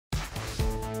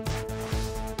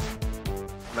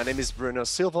My name is Bruno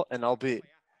Silva, and I'll be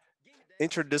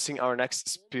introducing our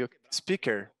next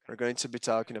speaker. We're going to be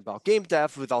talking about game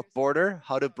dev without border,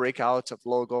 how to break out of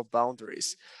logo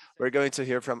boundaries. We're going to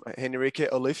hear from Henrique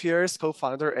Olifiers,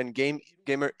 co-founder and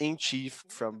gamer-in-chief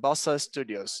from Bossa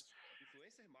Studios.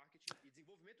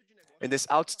 In this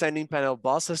outstanding panel,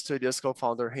 Bossa Studios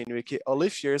co-founder Henrique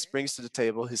Olifiers brings to the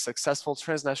table his successful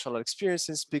transnational experience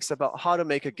and speaks about how to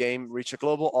make a game reach a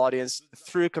global audience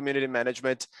through community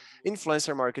management,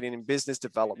 influencer marketing, and business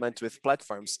development with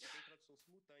platforms.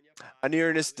 An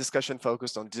earnest discussion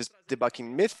focused on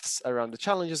debunking myths around the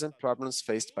challenges and problems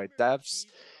faced by devs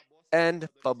and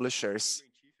publishers.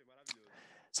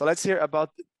 So let's hear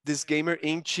about this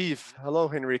gamer-in-chief. Hello,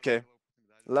 Henrique.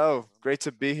 Hello, great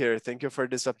to be here. Thank you for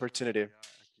this opportunity.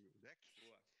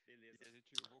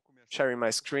 Sharing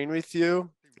my screen with you.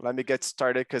 Let me get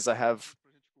started because I have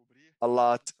a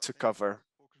lot to cover.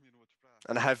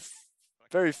 And I have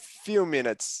very few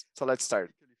minutes, so let's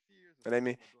start. My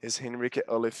name is Henrique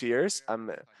Olifiers.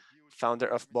 I'm founder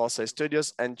of Bossa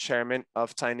Studios and chairman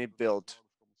of Tiny Build.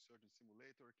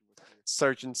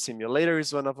 Surgeon Simulator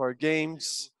is one of our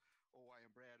games.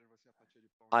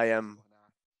 I Am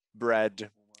Bread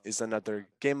is another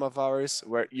game of ours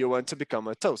where you want to become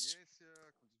a toast.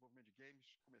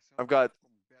 I've got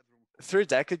 3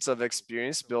 decades of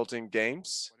experience building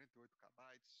games.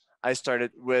 I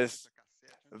started with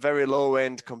very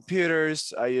low-end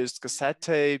computers. I used cassette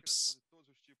tapes,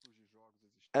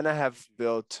 and I have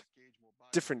built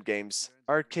different games,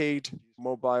 arcade,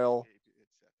 mobile,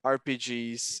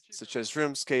 RPGs, such as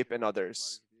RuneScape and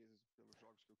others.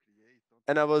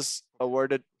 And I was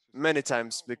awarded many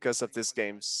times because of these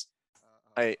games.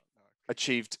 I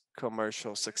achieved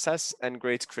commercial success and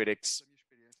great critics.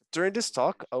 During this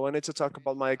talk, I wanted to talk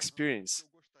about my experience.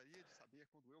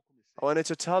 I wanted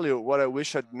to tell you what I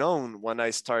wish I'd known when I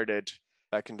started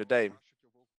back in the day.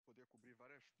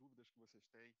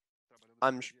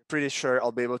 I'm pretty sure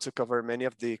I'll be able to cover many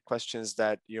of the questions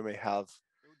that you may have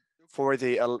for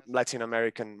the Latin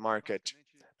American market.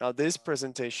 Now, this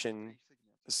presentation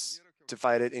is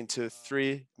divided into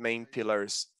 3 main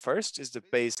pillars. First is the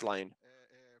baseline.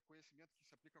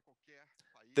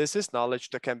 This is knowledge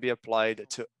that can be applied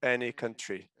to any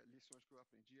country.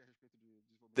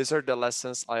 These are the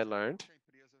lessons I learned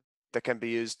that can be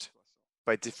used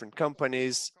by different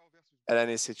companies at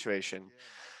any situation.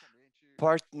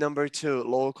 Part number 2,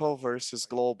 local versus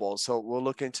global. So we'll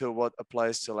look into what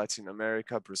applies to Latin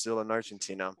America, Brazil, and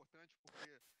Argentina.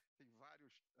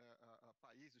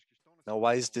 Now,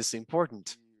 why is this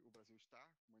important?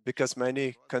 Because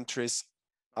many countries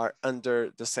are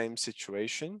under the same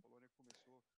situation.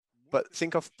 But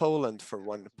think of Poland for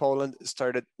one. Poland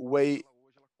started way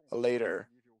later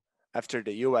after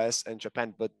the US and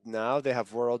Japan, but now they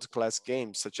have world-class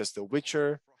games such as The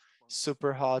Witcher,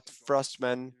 Superhot,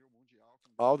 Frostman.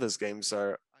 All these games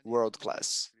are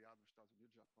world-class.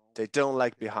 They don't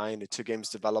lag behind the 2 games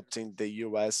developed in the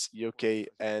US, UK,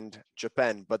 and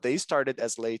Japan, but they started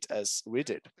as late as we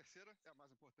did.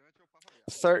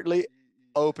 Thirdly,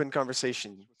 open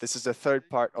conversation. This is the 3rd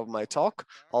part of my talk.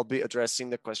 I'll be addressing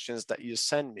the questions that you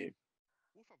send me.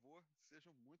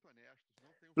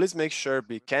 Please make sure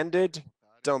be candid,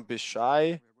 don't be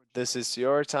shy. This is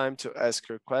your time to ask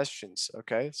your questions,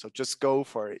 okay? So just go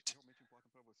for it.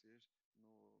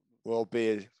 We'll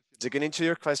be digging into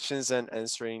your questions and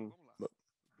answering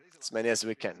as many as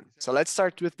we can. So let's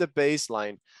start with the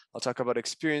baseline. I'll talk about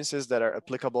experiences that are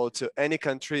applicable to any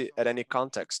country at any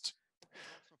context.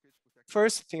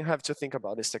 First thing you have to think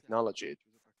about is technology.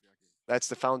 That's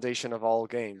the foundation of all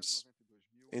games.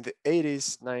 In the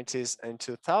 80s, 90s, and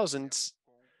 2000s,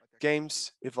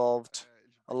 games evolved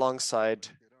alongside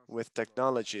with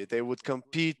technology. They would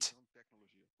compete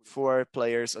for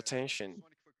players' attention.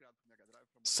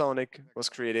 Sonic was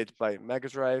created by Mega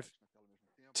Drive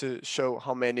to show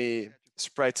how many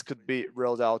sprites could be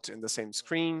rolled out in the same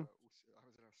screen.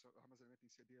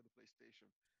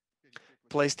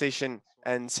 PlayStation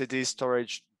and CD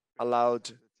storage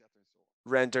allowed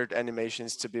rendered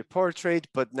animations to be portrayed,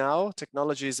 but now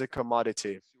technology is a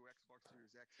commodity.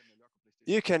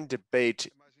 You can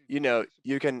debate,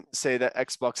 you can say that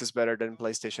Xbox is better than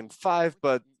PlayStation 5,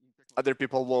 but other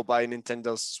people will buy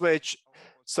Nintendo Switch.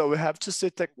 So we have to see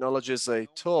technology as a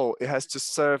tool. It has to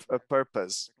serve a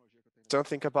purpose. Don't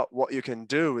think about what you can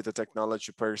do with the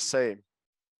technology per se.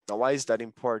 Now, why is that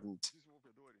important?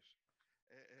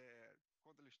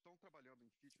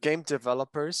 Game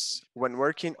developers, when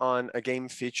working on a game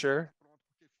feature,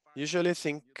 usually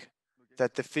think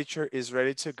that the feature is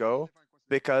ready to go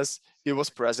because it was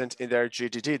present in their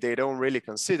GDD. They don't really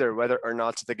consider whether or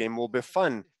not the game will be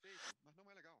fun.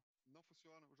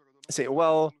 say,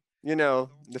 well,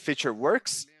 the feature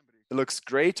works, it looks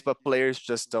great, but players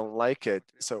just don't like it.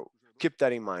 So keep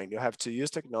that in mind. You have to use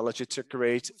technology to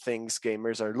create things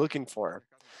gamers are looking for.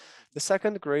 The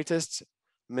second greatest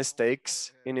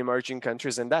mistakes in emerging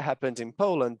countries, and that happened in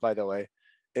Poland, by the way,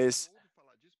 is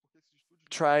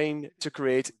trying to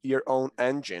create your own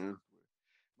engine.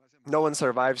 No one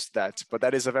survives that, but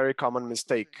that is a very common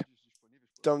mistake.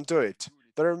 Don't do it.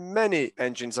 There are many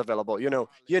engines available.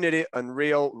 Unity,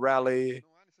 Unreal, Rally,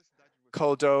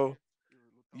 Kodo.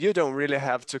 You don't really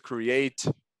have to create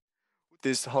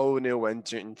this whole new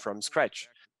engine from scratch.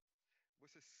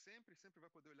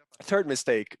 Third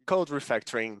mistake, code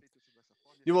refactoring.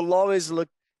 You will always look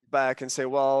back and say,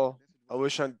 well, I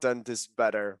wish I'd done this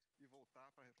better.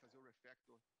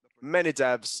 Many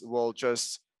devs will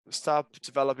just stop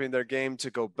developing their game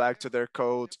to go back to their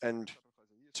code and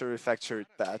to refactor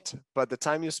that. But the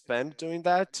time you spend doing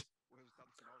that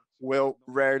will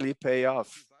rarely pay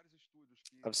off.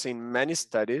 I've seen many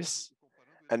studies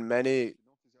and many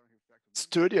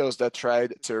studios that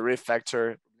tried to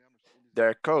refactor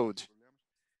their code.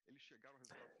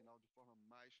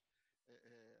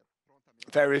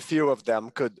 Very few of them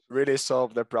could really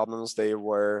solve the problems they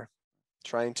were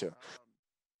trying to.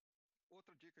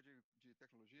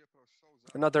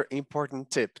 Another important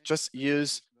tip, just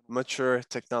use mature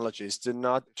technologies. Do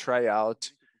not try out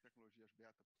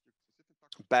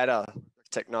beta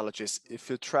technologies. If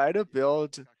you try to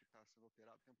build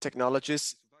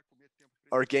technologies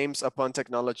or games upon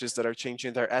technologies that are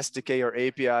changing their SDK or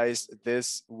APIs,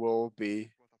 this will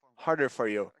be harder for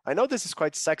you. I know this is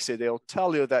quite sexy. They'll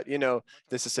tell you that,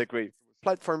 this is a great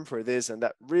platform for this and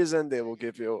that reason. They will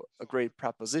give you a great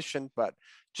proposition, but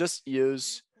just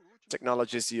use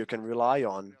technologies you can rely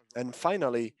on. And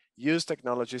finally, use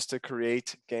technologies to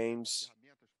create games.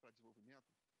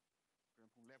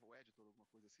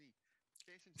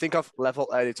 Think of level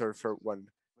editor for one.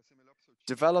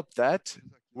 Develop that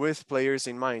with players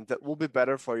in mind. That will be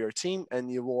better for your team,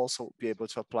 and you will also be able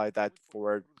to apply that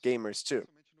for gamers too.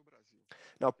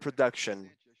 Now,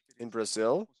 production. In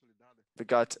Brazil, we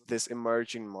got this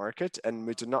emerging market, and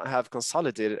we do not have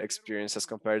consolidated experience as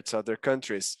compared to other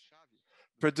countries.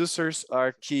 Producers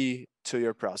are key to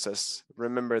your process.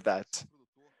 Remember that.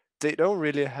 They don't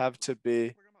really have to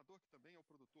be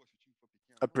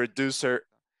a producer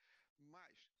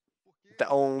that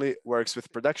only works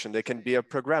with production. They can be a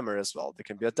programmer as well. They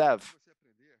can be a dev.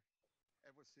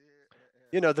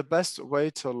 The best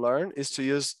way to learn is to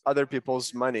use other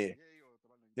people's money.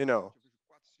 You know,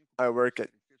 I work at,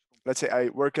 let's say I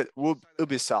work at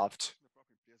Ubisoft.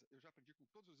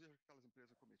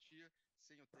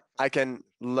 I can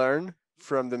learn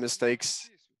from the mistakes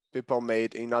people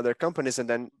made in other companies and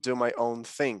then do my own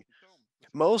thing.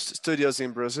 Most studios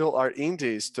in Brazil are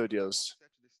indie studios.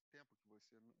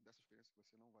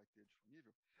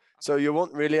 So you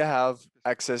won't really have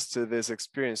access to this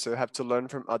experience. So you have to learn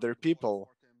from other people.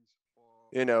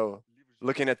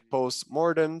 Looking at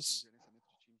post-mortems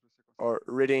or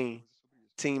reading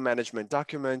team management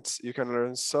documents, you can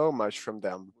learn so much from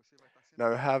them. Now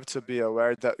you have to be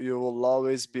aware that you will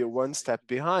always be one step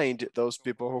behind those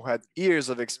people who had years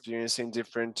of experience in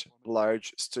different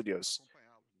large studios.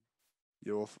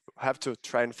 You'll have to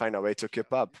try and find a way to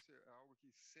keep up.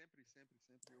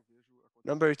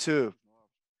 Number two,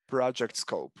 project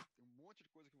scope.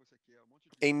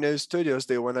 In new studios,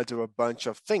 they want to do a bunch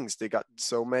of things. They got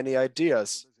so many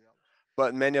ideas,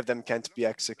 but many of them can't be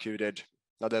executed.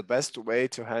 Now, the best way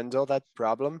to handle that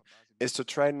problem is to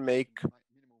try and make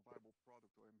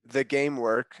the game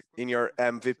work in your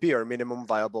MVP or minimum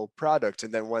viable product.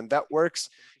 And then when that works,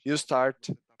 you start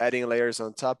adding layers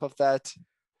on top of that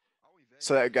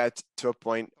so that you get to a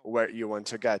point where you want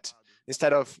to get.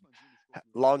 Instead of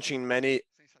launching many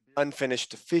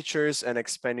unfinished features and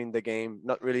expanding the game,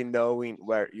 not really knowing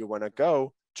where you want to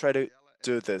go, try to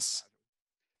do this.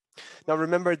 Now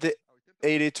remember the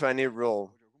 80-20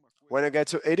 rule. When you get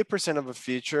to 80% of a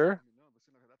feature,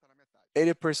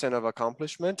 80% of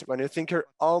accomplishment, when you think you're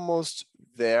almost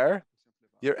there,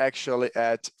 you're actually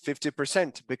at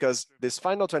 50% because this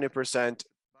final 20%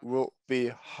 will be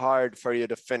hard for you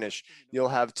to finish. You'll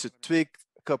have to tweak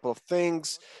a couple of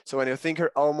things. So when you think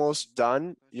you're almost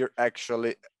done, you're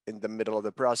actually in the middle of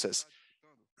the process.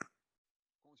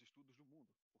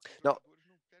 Now,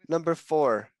 number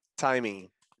 4, timing.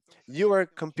 You are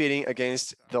competing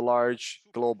against the large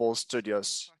global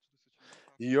studios.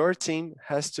 Your team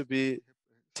has to be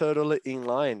totally in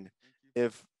line.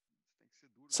 If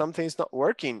something's not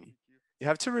working, you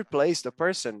have to replace the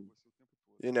person.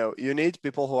 You need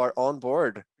people who are on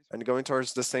board and going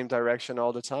towards the same direction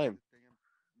all the time.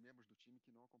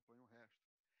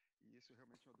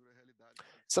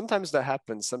 Sometimes that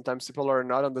happens. Sometimes people are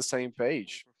not on the same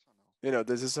page.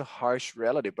 This is a harsh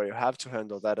reality, but you have to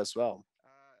handle that as well.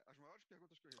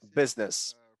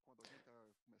 Business.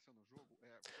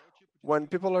 When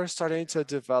people are starting to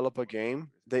develop a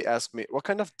game, they ask me, what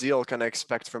kind of deal can I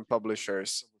expect from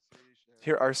publishers?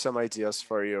 Here are some ideas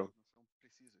for you.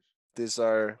 These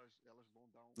are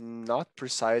not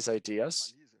precise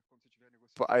ideas,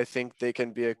 but I think they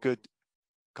can be a good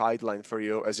guideline for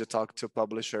you as you talk to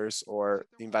publishers or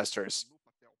investors.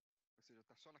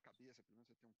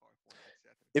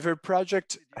 If your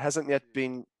project hasn't yet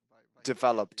been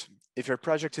developed, if your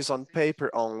project is on paper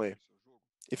only,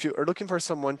 if you are looking for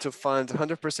someone to fund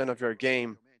 100% of your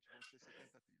game,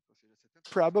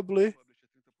 probably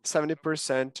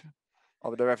 70%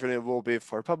 of the revenue will be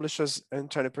for publishers and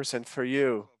 20% for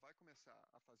you.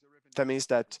 That means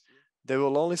that they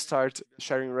will only start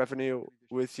sharing revenue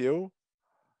with you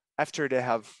after they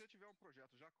have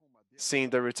seen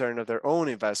the return of their own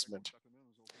investment.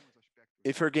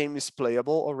 If your game is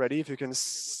playable already, if you can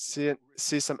see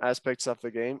some aspects of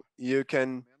the game, you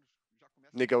can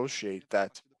negotiate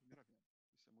that.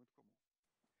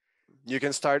 You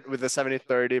can start with a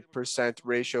 70-30%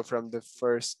 ratio from the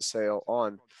first sale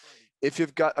on. If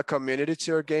you've got a community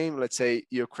to your game, let's say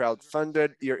you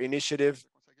crowdfunded your initiative,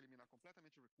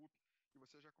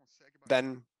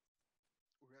 then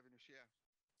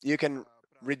you can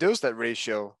reduce that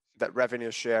ratio, that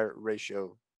revenue share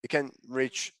ratio. It can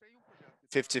reach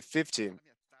 50-50.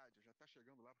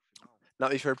 Now,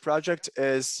 if your project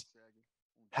is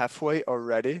halfway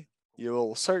already, you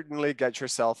will certainly get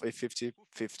yourself a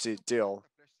 50-50 deal.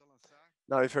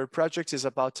 Now, if your project is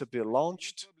about to be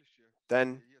launched,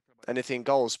 then anything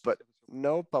goes, but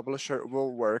no publisher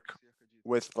will work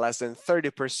with less than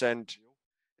 30%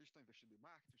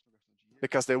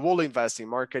 because they will invest in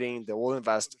marketing, they will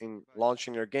invest in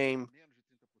launching your game.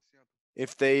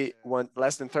 If they want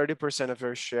less than 30% of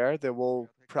your share, they will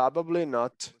probably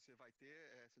not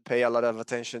pay a lot of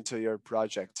attention to your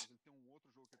project.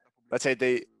 Let's say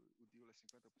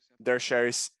their share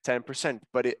is 10%,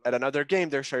 but at another game,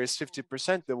 their share is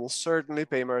 50%, they will certainly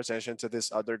pay more attention to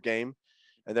this other game,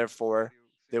 and therefore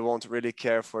they won't really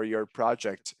care for your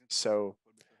project. So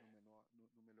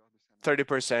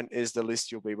 30% is the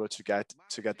least you'll be able to get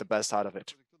the best out of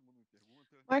it.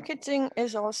 Marketing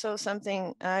is also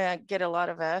something I get a lot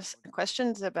of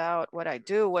questions about what I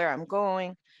do, where I'm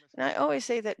going. And I always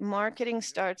say that marketing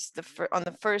starts on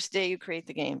the first day you create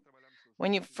the game.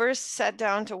 When you first sat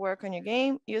down to work on your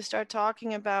game, you start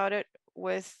talking about it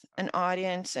with an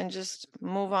audience and just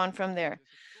move on from there.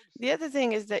 The other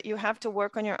thing is that you have to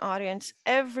work on your audience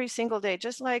every single day,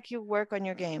 just like you work on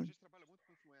your game.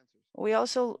 We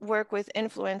also work with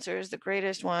influencers, the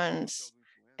greatest ones,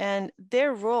 and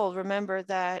their role, remember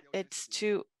that it's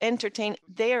to entertain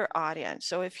their audience.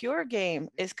 So if your game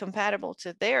is compatible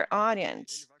to their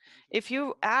audience, if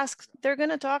you ask, they're going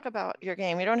to talk about your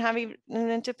game. You don't have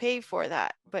even to pay for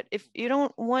that. But if you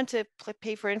don't want to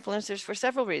pay for influencers for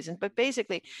several reasons, but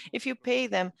basically, if you pay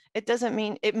them, it doesn't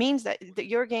mean, it means that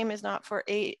your game is not for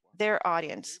their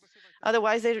audience.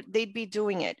 Otherwise, they'd be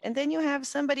doing it. And then you have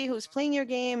somebody who's playing your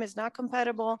game, is not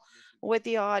compatible with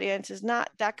the audience, is not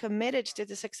that committed to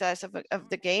the success of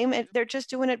the game. They're just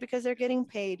doing it because they're getting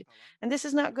paid. And this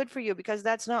is not good for you because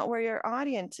that's not where your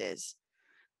audience is.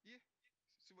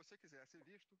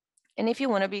 And if you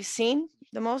want to be seen,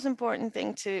 the most important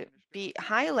thing to be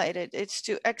highlighted is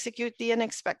to execute the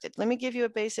unexpected. Let me give you a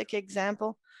basic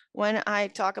example when I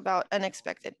talk about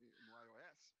unexpected.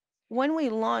 When we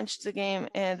launched the game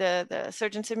and the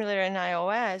Surgeon Simulator in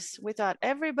iOS, we thought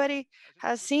everybody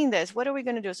has seen this. What are we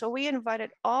going to do? So we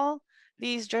invited all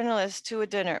these journalists to a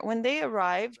dinner. When they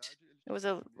arrived, it was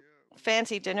a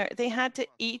fancy dinner. They had to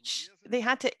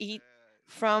eat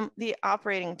from the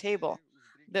operating table.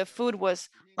 The food was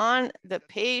on the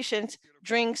patients.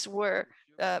 Drinks were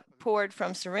poured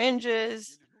from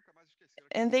syringes,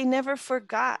 and they never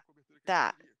forgot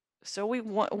that. So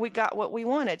we got what we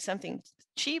wanted, something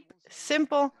cheap,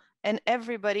 simple, and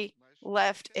everybody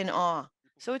left in awe.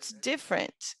 So it's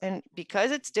different. And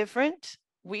because it's different,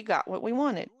 we got what we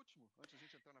wanted.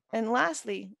 And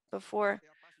lastly, before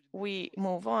we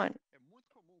move on,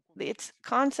 it's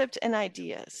concept and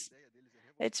ideas.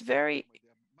 It's very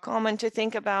common to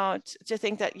think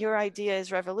that your idea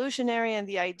is revolutionary and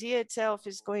the idea itself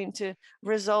is going to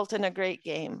result in a great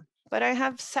game. But I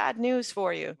have sad news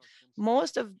for you.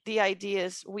 Most of the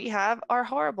ideas we have are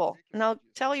horrible, and I'll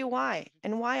tell you why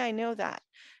and why I know that.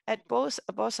 At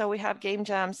Bossa, we have game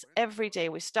jams every day.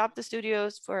 We stop the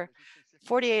studios for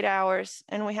 48 hours,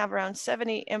 and we have around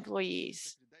 70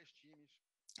 employees.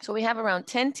 So we have around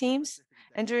 10 teams,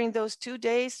 And during those 2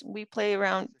 days, we play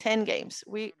around 10 games.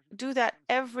 We do that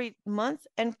every month,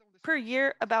 and per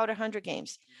year, about 100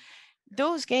 games.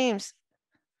 Those games,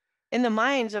 in the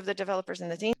minds of the developers and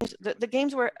the teams, the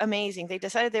games were amazing. They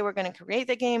decided they were going to create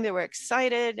the game. They were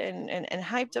excited and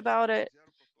hyped about it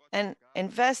and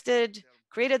invested,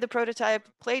 created the prototype,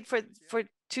 played for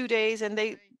 2 days, and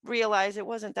they realized it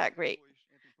wasn't that great.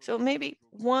 So maybe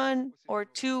one or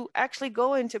two actually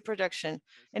go into production.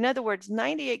 In other words,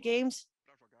 98 games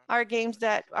are games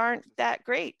that aren't that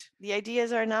great. The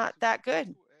ideas are not that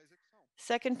good.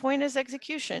 Second point is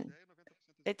execution.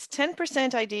 It's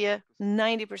 10% idea,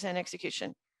 90%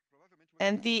 execution.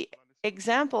 And the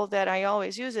example that I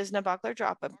always use is Nabuckler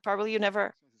Drop. Probably you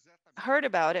never heard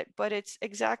about it, but it's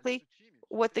exactly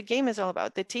what the game is all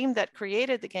about. The team that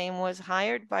created the game was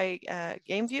hired by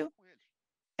GameView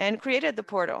and created the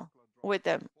portal with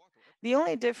them. The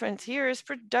only difference here is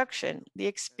production, the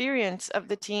experience of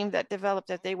the team that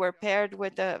developed it. They were paired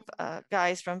with the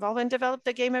guys from Valve and developed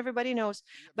the game everybody knows.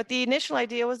 But the initial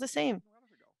idea was the same.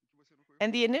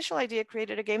 And the initial idea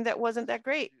created a game that wasn't that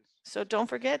great. So don't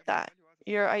forget that.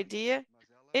 Your idea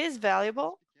is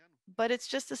valuable, but it's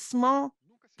just a small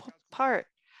part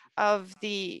of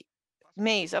the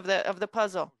maze, of the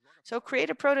puzzle. So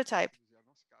create a prototype,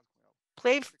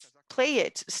 play play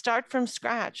it, start from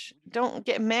scratch. Don't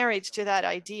get married to that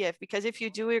idea, because if you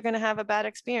do, you're going to have a bad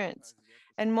experience.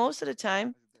 And most of the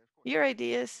time, your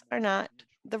ideas are not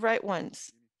the right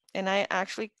ones. And I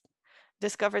actually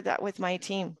discovered that with my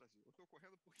team.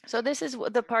 So this is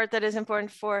the part that is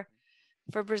important for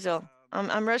Brazil.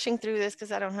 I'm rushing through this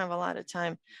because I don't have a lot of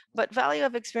time, but value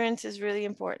of experience is really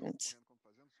important.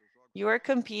 You are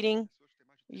competing.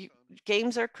 You,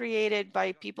 games are created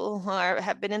by people who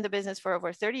have been in the business for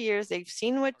over 30 years. They've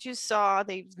seen what you saw,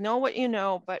 they know what you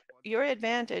know, but your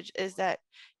advantage is that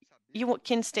you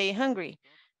can stay hungry.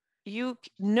 You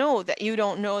know that you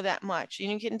don't know that much.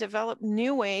 You can develop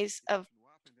new ways of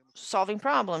solving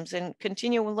problems and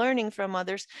continue learning from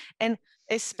others, and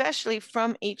especially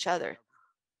from each other.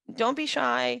 Don't be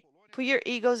shy, put your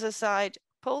egos aside.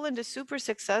 Poland is super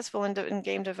successful in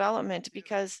game development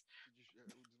because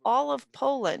all of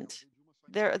Poland,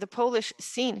 the Polish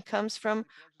scene comes from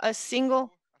a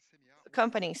single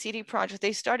company, CD Projekt.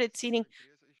 They started seeding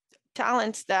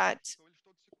talents that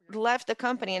left the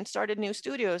company and started new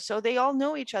studios. So they all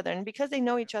know each other. And because they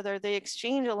know each other, they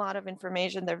exchange a lot of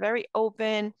information. They're very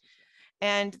open.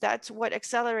 And that's what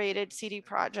accelerated CD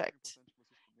Projekt.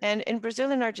 And in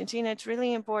Brazil and Argentina, it's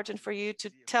really important for you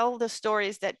to tell the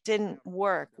stories that didn't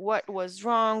work, what was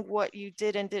wrong, what you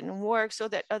did and didn't work, so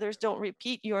that others don't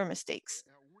repeat your mistakes.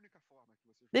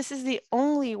 This is the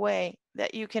only way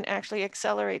that you can actually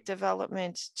accelerate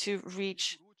development to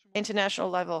reach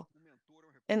international level.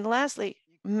 And lastly,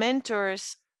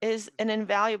 mentors is an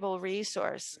invaluable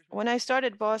resource. When I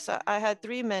started Bossa, I had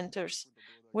 3 mentors.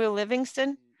 Will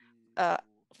Livingston,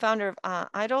 founder of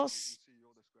Idols,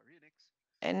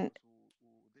 and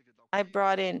I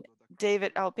brought in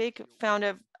David Alpic,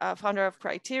 founder of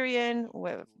Criterion,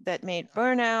 that made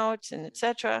Burnout and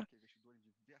etc.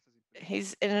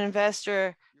 He's an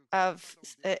investor of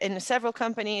in several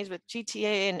companies with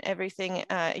GTA and everything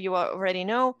you already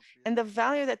know. And the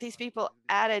value that these people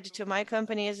added to my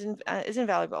company is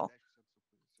invaluable.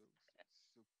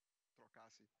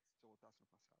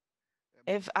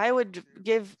 If I would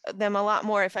give them a lot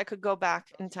more if I could go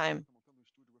back in time.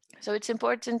 So it's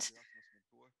important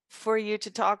for you to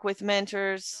talk with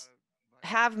mentors,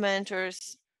 have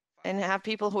mentors, and have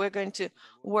people who are going to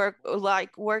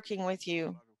like working with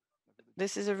you.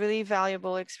 This is a really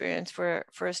valuable experience for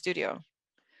a studio.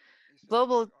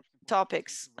 Global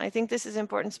topics. I think this is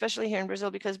important, especially here in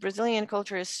Brazil, because Brazilian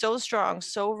culture is so strong,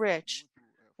 so rich,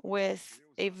 with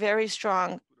a very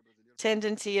strong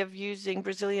tendency of using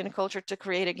Brazilian culture to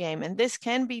create a game. And this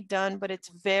can be done, but it's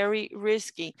very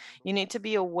risky. You need to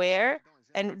be aware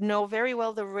and know very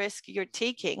well the risk you're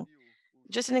taking.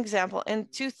 Just an example, in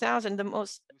 2000, the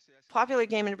most popular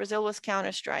game in Brazil was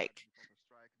Counter-Strike.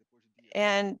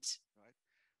 And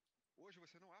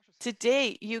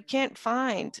today, you can't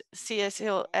find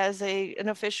CSL as an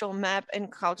official map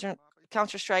and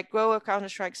Counter-Strike Go or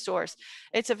Counter-Strike source.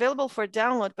 It's available for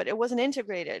download, but it wasn't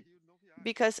integrated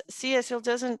because CSL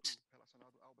doesn't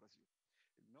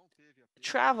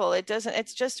travel.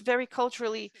 It's just very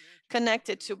culturally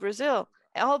connected to Brazil.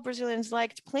 All Brazilians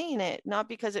liked playing it, not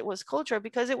because it was culture,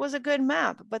 because it was a good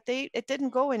map, but it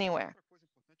didn't go anywhere.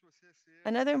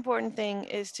 Another important thing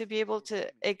is to be able to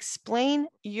explain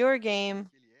your game,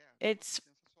 its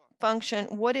function,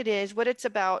 what it is, what it's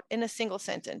about in a single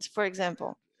sentence. For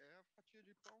example,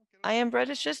 I am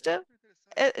Brother Shisto.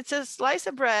 it's a slice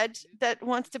of bread that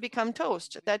wants to become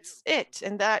toast. That's it.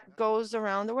 And that goes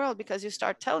around the world because you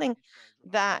start telling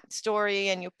that story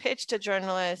and you pitch to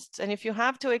journalists. And if you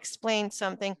have to explain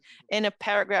something in a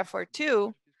paragraph or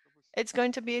two, it's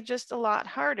going to be just a lot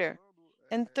harder.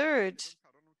 And third,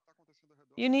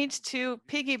 you need to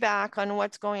piggyback on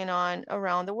what's going on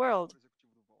around the world.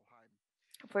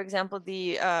 For example,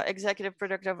 the executive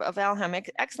producer of Valheim,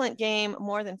 excellent game,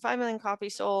 more than 5 million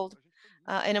copies sold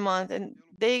in a month. And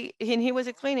he was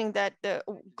explaining that the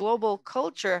global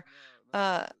culture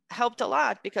helped a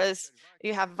lot because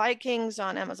you have Vikings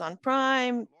on Amazon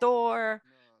Prime, Thor,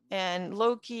 and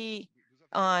Loki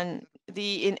on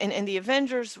in the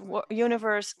Avengers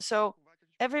universe. So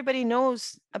everybody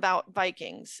knows about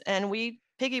Vikings, and we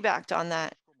piggybacked on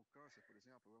that.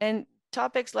 And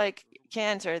topics like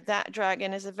cancer, that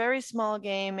dragon is a very small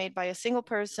game made by a single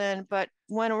person, but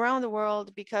went around the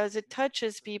world because it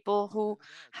touches people who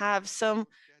have some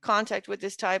contact with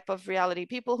this type of reality,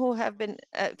 people who have been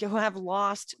who have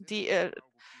lost the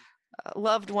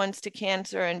loved ones to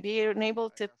cancer, and being able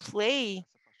to play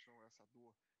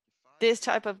this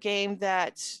type of game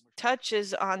that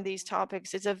touches on these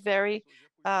topics is a very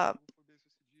uh,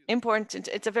 important,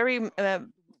 it's a very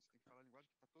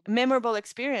memorable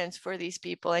experience for these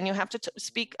people, and you have to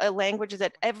speak a language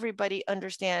that everybody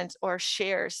understands or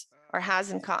shares or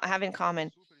have in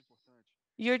common.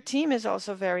 Your team is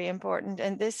also very important,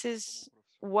 and this is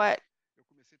what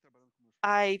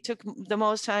I took the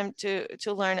most time to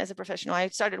learn as a professional. I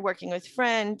started working with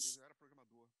friends.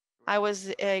 I was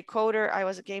a coder, I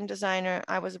was a game designer,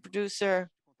 I was a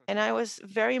producer, and I was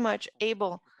very much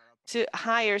able to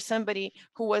hire somebody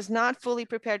who was not fully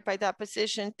prepared by that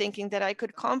position, thinking that I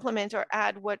could complement or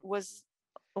add what was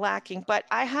lacking. But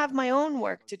I have my own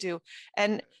work to do,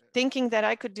 and thinking that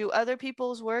I could do other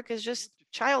people's work is just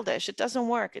childish. It doesn't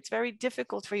work. It's very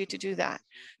difficult for you to do that.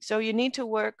 So you need to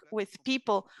work with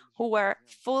people who are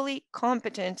fully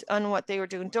competent on what they are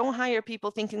doing. Don't hire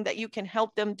people thinking that you can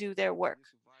help them do their work,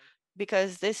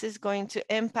 because this is going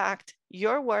to impact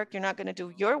your work. You're not going to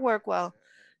do your work well,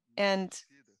 and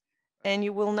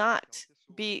you will not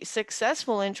be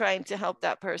successful in trying to help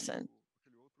that person.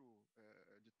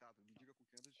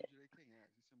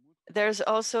 There's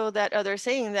also that other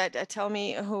saying that tell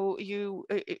me who you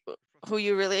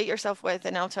relate yourself with,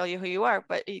 and I'll tell you who you are.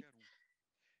 But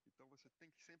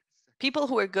people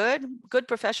who are good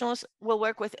professionals will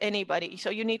work with anybody. So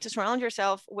you need to surround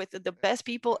yourself with the best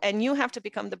people, and you have to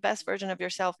become the best version of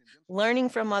yourself, learning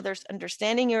from others,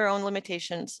 understanding your own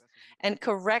limitations, and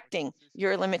correcting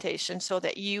your limitations so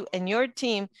that you and your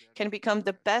team can become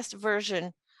the best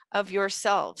version of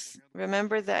yourselves.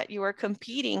 Remember that you are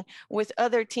competing with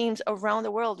other teams around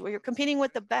the world, where you're competing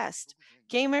with the best.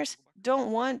 Gamers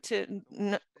don't want to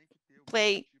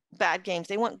play bad games.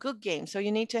 They want good games. So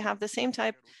you need to have the same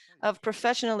type of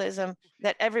professionalism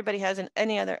that everybody has in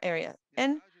any other area.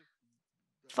 And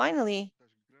finally,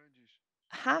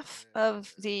 half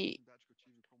of the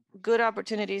good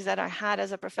opportunities that I had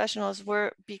as a professional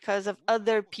were because of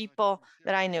other people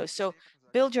that I knew. So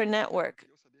build your network.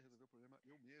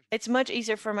 It's much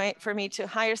easier for me to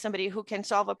hire somebody who can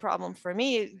solve a problem for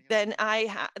me than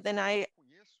I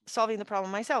solving the problem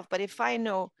myself. But if I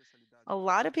know a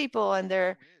lot of people and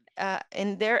their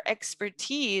in their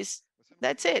expertise,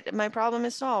 that's it. My problem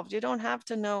is solved. You don't have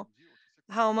to know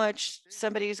how much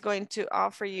somebody is going to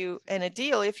offer you in a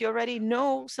deal if you already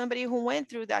know somebody who went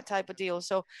through that type of deal.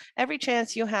 So every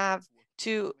chance you have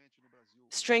to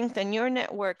strengthen your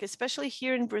network, especially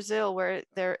here in Brazil, where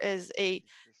there is a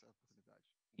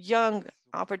young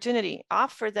opportunity,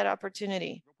 offer that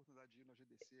opportunity.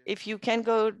 If you can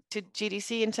go to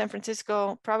GDC in San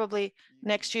Francisco, probably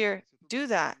next year, do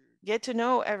that. Get to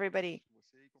know everybody.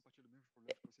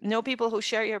 Know people who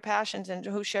share your passions and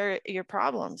who share your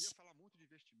problems.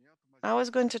 I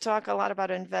was going to talk a lot about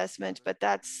investment, but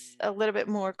that's a little bit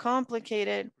more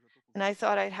complicated. And I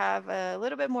thought I'd have a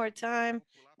little bit more time,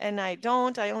 and I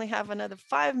don't. I only have another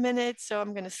 5 minutes, so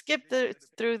I'm going to skip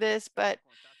through this. But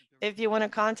if you want to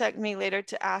contact me later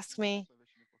to ask me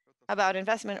about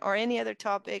investment or any other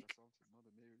topic,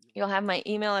 you'll have my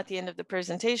email at the end of the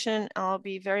presentation. I'll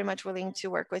be very much willing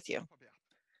to work with you.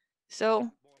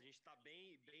 So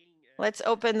let's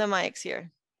open the mics here.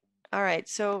 All right,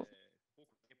 so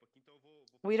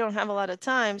we don't have a lot of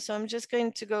time, so I'm just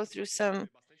going to go through some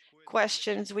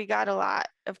questions. We got a lot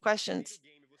of questions.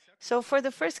 So for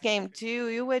the first game, do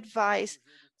you advise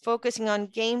focusing on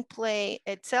gameplay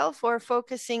itself or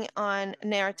focusing on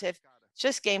narrative?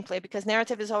 Just gameplay, because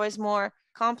narrative is always more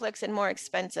complex and more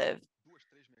expensive.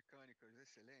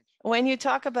 When you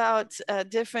talk about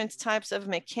different types of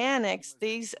mechanics,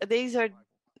 these are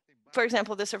for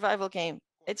example, the survival game.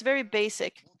 It's very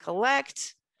basic.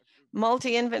 Collect,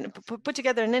 put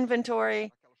together an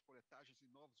inventory,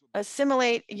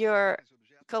 assimilate your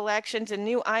collections and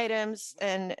new items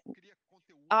and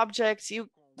objects. You're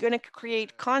going to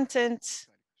create content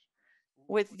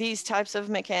with these types of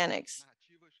mechanics.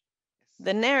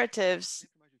 The narratives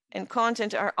and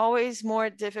content are always more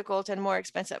difficult and more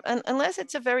expensive. Unless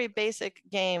it's a very basic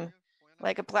game,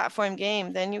 like a platform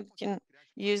game, then you can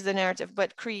use the narrative.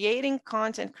 But creating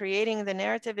content, creating the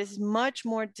narrative is much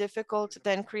more difficult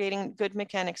than creating good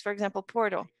mechanics. For example,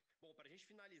 Portal.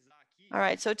 All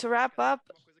right, so to wrap up,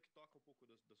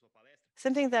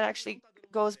 something that actually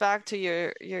goes back to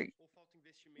your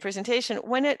presentation,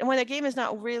 when a game is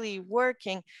not really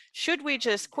working, should we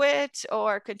just quit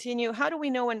or continue? How do we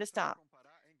know when to stop?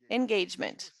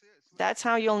 Engagement. That's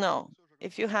how you'll know.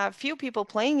 If you have few people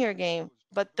playing your game,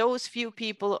 but those few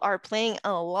people are playing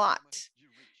a lot,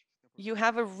 you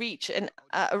have a reach and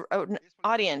an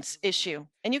audience issue,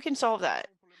 and you can solve that.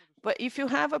 But if you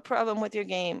have a problem with your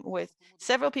game with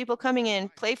several people coming in,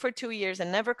 play for 2 years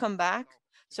and never come back,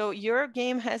 so your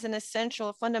game has an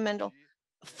essential, fundamental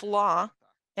flaw,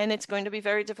 and it's going to be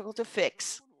very difficult to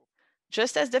fix.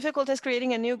 Just as difficult as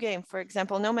creating a new game. For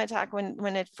example, Nomad Attack,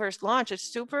 when it first launched, it's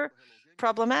super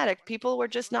problematic. People were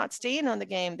just not staying on the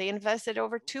game. They invested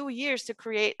over 2 years to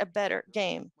create a better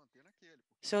game.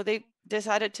 So they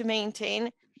decided to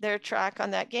maintain their track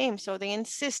on that game. So they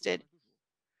insisted,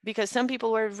 because some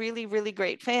people were really, really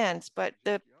great fans. But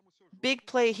the big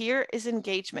play here is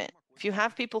engagement. If you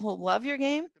have people who love your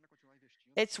game,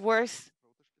 it's worth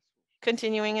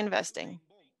continuing investing.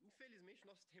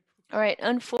 All right,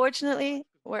 unfortunately,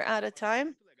 we're out of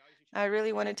time. I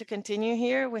really wanted to continue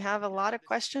here. We have a lot of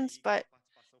questions, but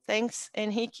thanks,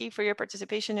 Henrique, for your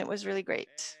participation. It was really great.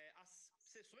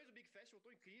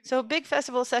 So Big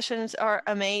Festival sessions are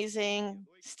amazing.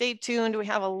 Stay tuned. We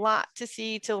have a lot to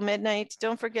see till midnight.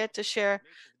 Don't forget to share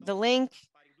the link,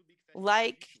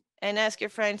 like, and ask your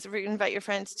friends, invite your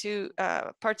friends to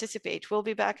participate. We'll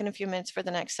be back in a few minutes for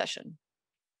the next session.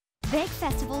 Big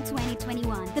Festival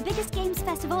 2021, the biggest games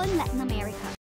festival in Latin America.